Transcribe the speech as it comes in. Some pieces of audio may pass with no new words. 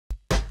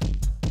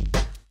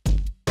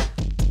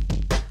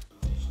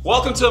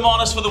Welcome to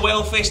Hermanus for the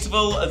Whale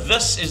Festival.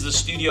 This is the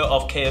studio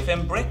of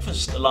Kfm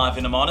Breakfast live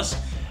in Hermanus.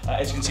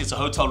 As you can see, it's a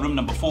hotel room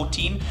number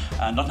 14,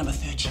 not number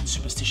 13.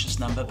 Superstitious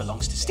number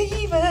belongs to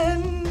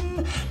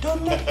Stephen.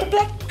 Don't let the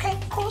black cat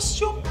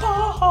cross your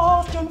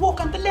path. Don't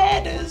walk on the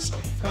ladders.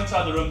 Come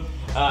inside the room.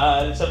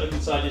 Let's have a look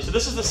inside here. So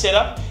this is the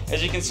setup.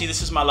 As you can see,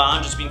 this is my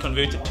lounge. It's been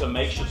converted to a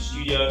makeshift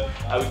studio.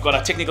 We've got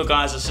our technical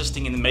guys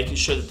assisting in making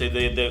sure that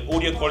the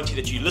audio quality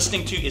that you're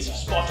listening to is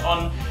spot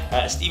on.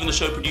 Stephen, the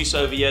show producer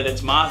over here,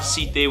 that's my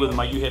seat there with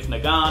my UHF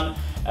Nagan.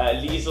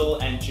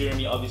 Liesel and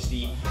Jeremy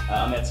obviously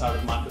on that side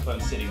of microphone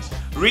settings.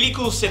 Really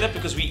cool setup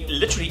because we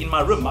literally in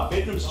my room, my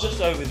bedroom is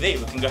just over there.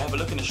 We can go have a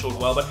look in a short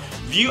while, but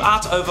view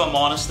out over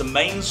Hermanus, the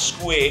main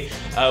square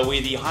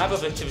where the hive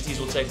of activities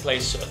will take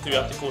place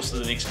throughout the course of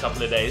the next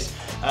couple of days.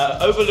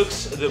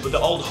 Overlooks the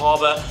old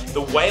harbour,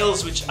 the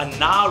whales which are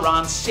now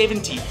around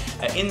 70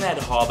 in that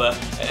harbour.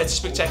 It's a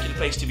spectacular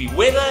place to be.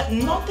 Weather,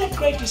 not that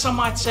great, some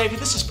might say, but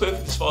this is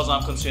perfect as far as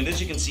I'm concerned.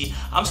 As you can see,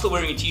 I'm still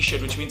wearing a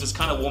t-shirt, which means it's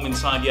kind of warm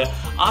inside here.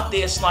 Out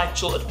there, slight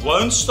chill. It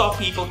won't stop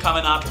people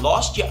coming out.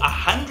 Last year,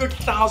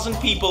 100,000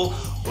 people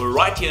were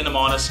right here in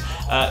Hermanus.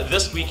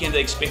 This weekend,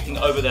 they're expecting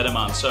over that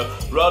amount. So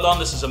roll on,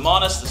 this is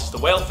Hermanus, this is the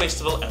Whale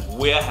Festival, and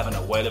we're having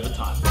a whale of a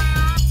time.